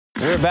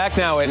We're back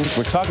now, and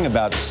we're talking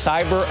about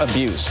cyber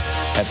abuse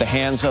at the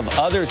hands of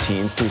other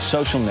teens through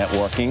social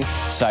networking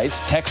sites,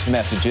 text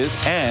messages,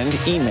 and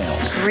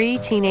emails. 3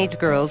 teenage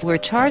girls were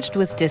charged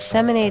with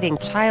disseminating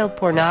child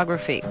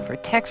pornography for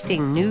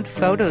texting nude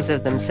photos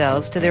of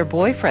themselves to their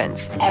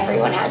boyfriends.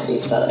 Everyone has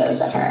these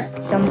photos of her.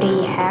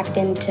 Somebody hacked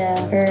into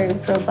her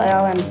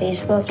profile on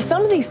Facebook.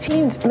 Some of these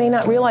teens may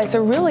not realize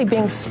they're really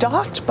being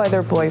stalked by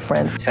their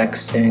boyfriends.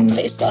 Texting.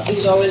 Facebook.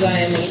 He's always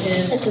IMing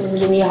him. It's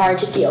really hard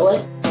to deal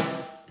with.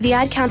 The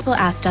Ad Council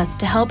asked us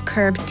to help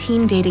curb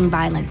teen dating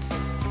violence.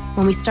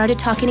 When we started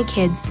talking to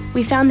kids,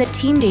 we found that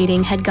teen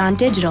dating had gone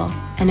digital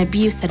and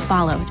abuse had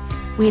followed.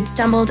 We had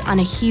stumbled on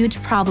a huge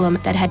problem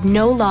that had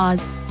no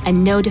laws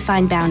and no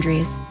defined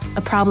boundaries,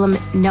 a problem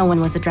no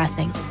one was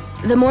addressing.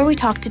 The more we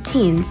talked to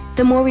teens,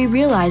 the more we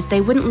realized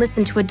they wouldn't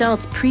listen to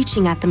adults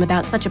preaching at them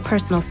about such a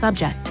personal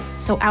subject.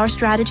 So our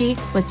strategy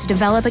was to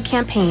develop a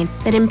campaign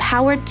that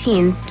empowered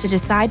teens to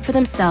decide for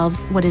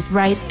themselves what is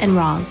right and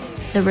wrong.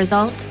 The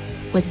result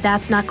was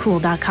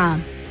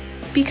that'snotcool.com.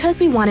 Because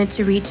we wanted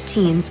to reach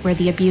teens where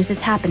the abuse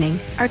is happening,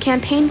 our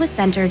campaign was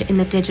centered in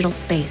the digital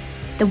space.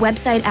 The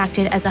website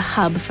acted as a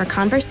hub for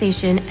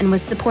conversation and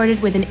was supported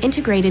with an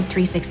integrated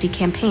 360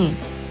 campaign.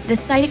 The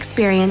site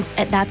experience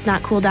at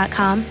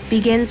that'snotcool.com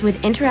begins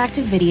with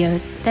interactive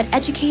videos that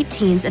educate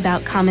teens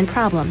about common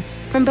problems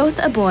from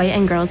both a boy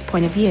and girl's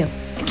point of view.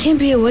 I can't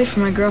be away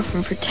from my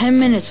girlfriend for 10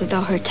 minutes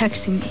without her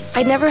texting me.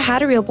 I'd never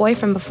had a real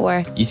boyfriend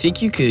before. You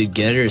think you could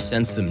get her to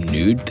send some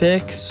nude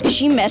pics? Is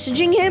she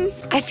messaging him?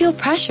 I feel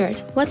pressured.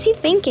 What's he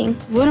thinking?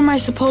 What am I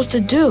supposed to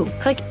do?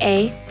 Click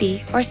A,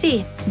 B, or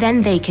C.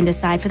 Then they can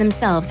decide for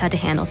themselves how to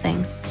handle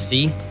things.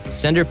 See?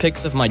 Send her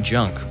pics of my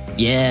junk.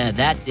 Yeah,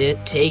 that's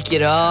it. Take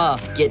it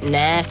off. Get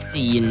nasty,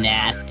 you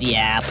nasty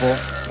apple.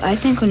 I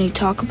think when you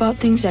talk about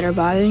things that are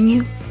bothering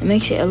you, it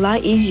makes it a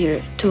lot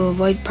easier to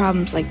avoid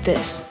problems like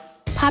this.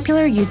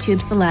 Popular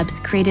YouTube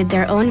celebs created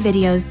their own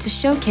videos to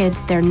show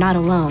kids they're not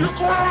alone. You're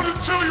growing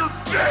until you're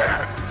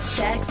dead!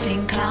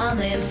 Texting,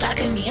 calling,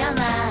 stalking me online.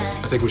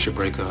 I think we should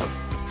break up.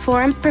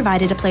 Forums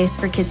provided a place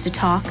for kids to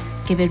talk,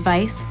 give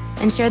advice,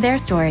 and share their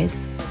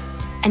stories.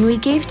 And we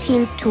gave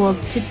teens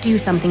tools to do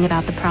something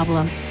about the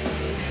problem.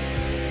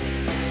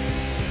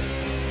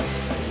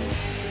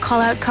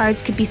 Call-out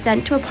cards could be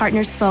sent to a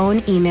partner's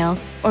phone, email,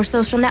 or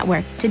social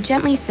network to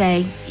gently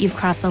say, "You've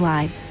crossed the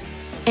line."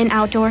 In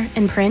outdoor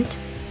and print,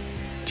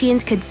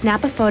 teens could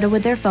snap a photo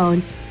with their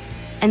phone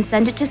and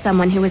send it to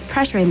someone who was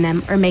pressuring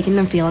them or making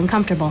them feel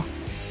uncomfortable.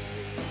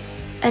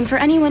 And for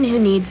anyone who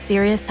needs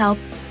serious help,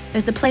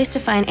 there's a place to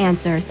find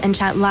answers and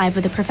chat live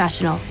with a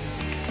professional.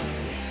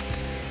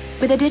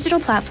 With a digital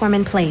platform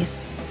in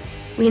place,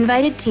 we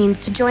invited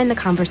teens to join the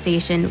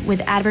conversation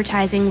with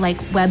advertising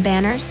like web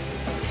banners,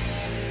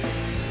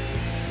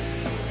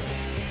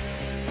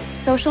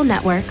 social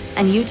networks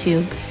and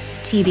YouTube,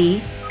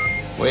 TV.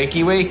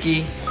 Wakey,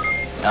 wakey.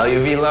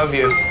 LUV love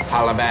you.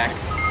 Holla back.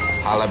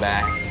 Holla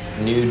back.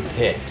 Nude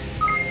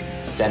pics.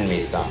 Send me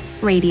some.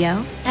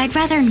 Radio. I'd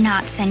rather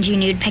not send you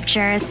nude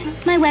pictures.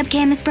 My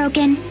webcam is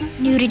broken.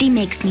 Nudity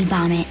makes me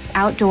vomit.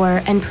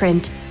 Outdoor and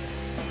print.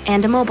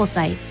 And a mobile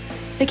site.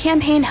 The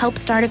campaign helped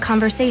start a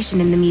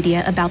conversation in the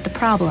media about the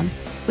problem,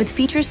 with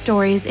feature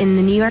stories in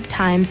the New York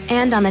Times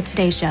and on the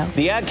Today Show.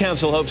 The Ad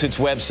Council hopes its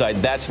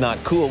website, That's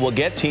Not Cool, will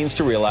get teens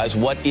to realize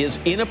what is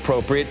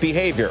inappropriate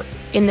behavior.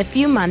 In the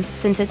few months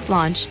since its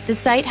launch, the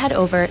site had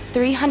over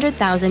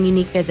 300,000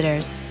 unique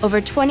visitors, over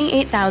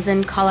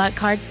 28,000 call-out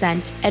cards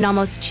sent, and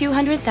almost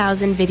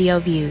 200,000 video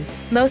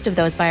views, most of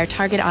those by our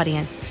target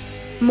audience.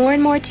 More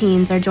and more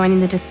teens are joining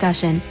the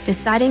discussion,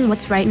 deciding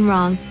what's right and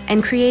wrong,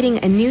 and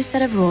creating a new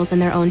set of rules in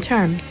their own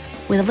terms.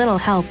 With a little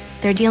help,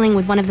 they're dealing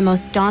with one of the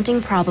most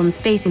daunting problems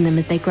facing them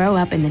as they grow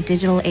up in the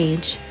digital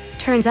age.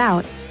 Turns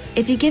out,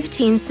 if you give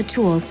teens the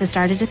tools to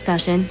start a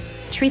discussion,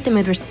 treat them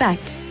with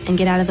respect, and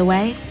get out of the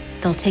way,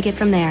 they'll take it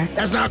from there.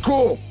 That's not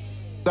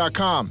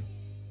cool.com.